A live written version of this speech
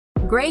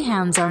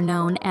Greyhounds are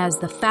known as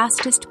the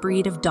fastest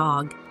breed of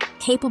dog,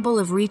 capable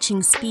of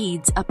reaching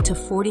speeds up to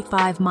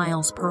 45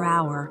 miles per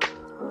hour.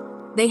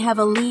 They have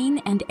a lean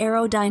and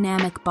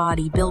aerodynamic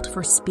body built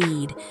for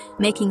speed,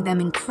 making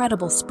them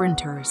incredible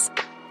sprinters.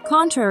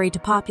 Contrary to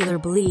popular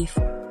belief,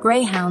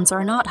 Greyhounds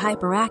are not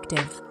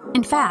hyperactive.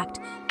 In fact,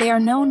 they are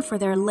known for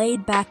their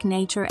laid-back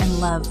nature and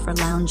love for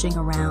lounging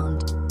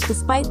around.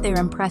 Despite their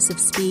impressive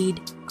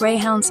speed,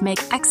 Greyhounds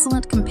make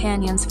excellent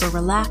companions for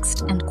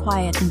relaxed and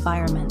quiet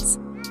environments.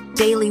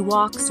 Daily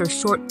walks or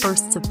short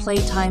bursts of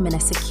playtime in a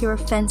secure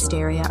fenced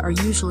area are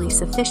usually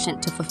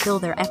sufficient to fulfill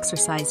their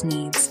exercise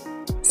needs.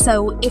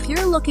 So, if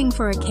you're looking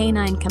for a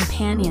canine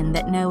companion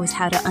that knows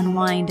how to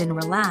unwind and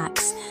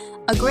relax,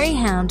 a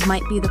Greyhound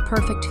might be the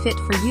perfect fit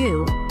for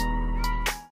you.